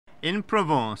In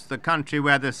Provence, the country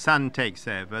where the sun takes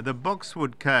over, the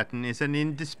boxwood curtain is an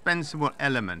indispensable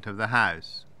element of the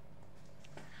house.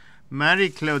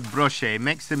 Marie-Claude Brochet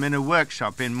makes them in a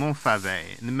workshop in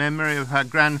Montfavet in the memory of her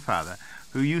grandfather,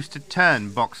 who used to turn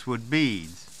boxwood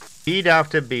beads. Bead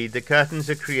after bead, the curtains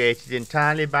are created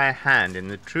entirely by hand in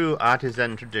the true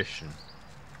artisan tradition.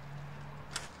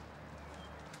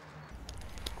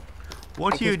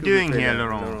 What are you doing here,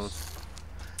 Laurence?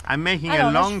 I'm making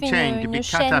a long chain to be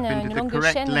cut up into the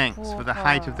correct lengths for the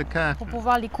height of the curtain. Pour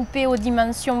pouvoir les couper aux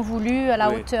dimensions voulues à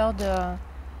la hauteur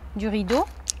du rideau.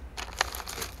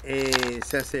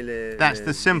 That's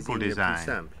the simple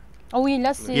design. Oh oui,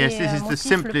 là c'est yes, this is the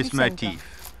simplest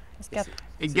motif.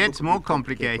 It gets more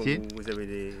complicated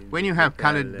when you have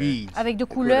colored beads. Avec de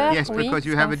couleurs, yes, oui, because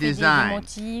you have a design.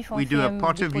 Motifs, we do a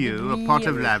pot of yew, a pot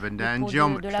of lavender, and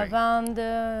geometry. De lavande,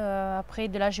 après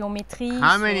de la géométrie.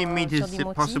 How many meters is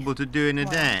it possible to do in a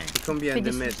day?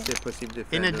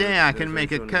 In a day, I can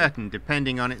make a curtain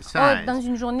depending on its size. Dans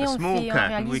une journée, a small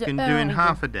curtain we can do in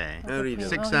half a day,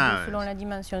 6 hours. Selon la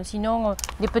dimension. Sinon,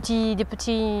 des petits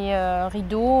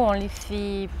rideaux, on les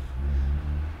fait.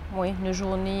 Oui, une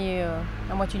journée,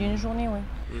 la moitié d'une journée, oui.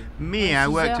 Me, I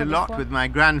worked a lot with my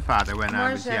grandfather when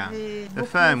I was young. The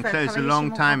firm closed a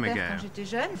long time ago.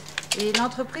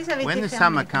 When the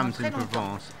summer comes in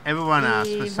Provence, everyone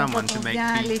asks for someone to make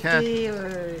bead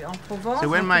curtains. So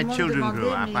when my children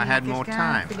grew up, I had more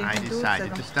time. I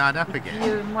decided to start up again.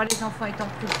 The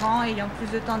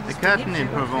curtain in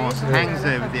Provence hangs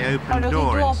over the open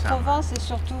door in summer.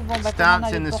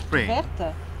 Starts in the spring.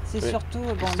 It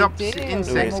stops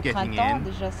insects getting in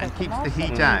and keeps the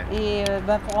heat out.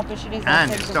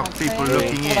 And it stops people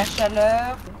looking in.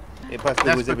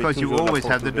 That's because you always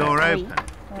have the door open.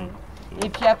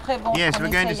 Yes, we're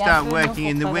going to start working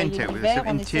in the winter with some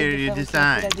interior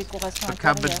designs for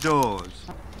cupboard doors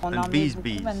and bees.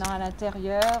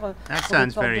 That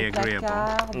sounds very agreeable.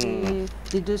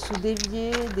 Des dessous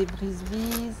d'évier, des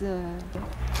brise-bises.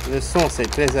 Le son, c'est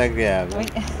très agréable.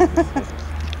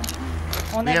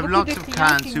 We have lots of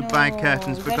clients who buy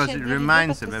curtains because it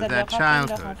reminds them of their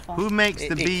childhood. Who makes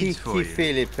the beads for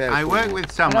you? I work with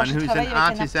someone who's an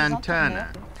artisan turner.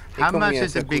 How much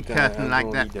does a big curtain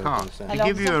like that cost? To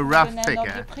give you a rough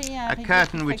figure, a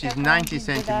curtain which is 90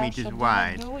 centimeters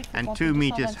wide and 2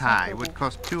 meters high would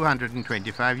cost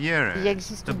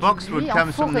 €225. The boxwood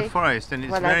comes from the forest and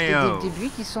it's very old. It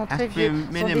has to be a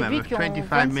minimum of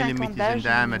 25 millimeters in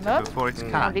diameter before it's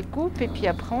cut. On les coupe et puis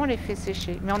après on les fait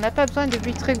sécher. Mais on n'a pas besoin de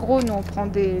buis très gros, nous on prend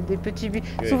des petits buis.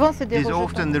 Souvent c'est des rejetons. There's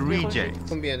often the reject,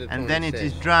 and then it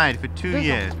is dried for 2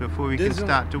 years before we can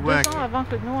start to work it.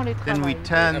 Then we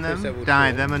turn them,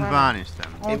 dye them and varnish them.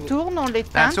 On tourne, on les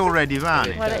teinte. That's already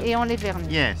varnished. Voilà, et on les vernit.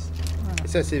 Yes.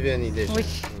 Ça c'est verni déjà. Oui.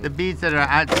 The beads that are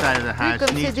outside of the house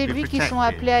comme need c'est des to be buis qui protected. sont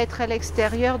appelés à être à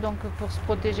l'extérieur, donc pour se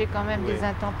protéger quand même des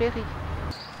intempéries.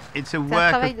 It's a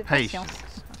work of patience.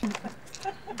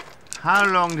 How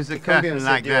long does a curtain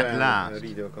like that last?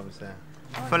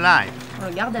 For life,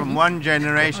 from one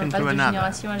generation to another.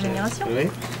 Génération à génération. Oui.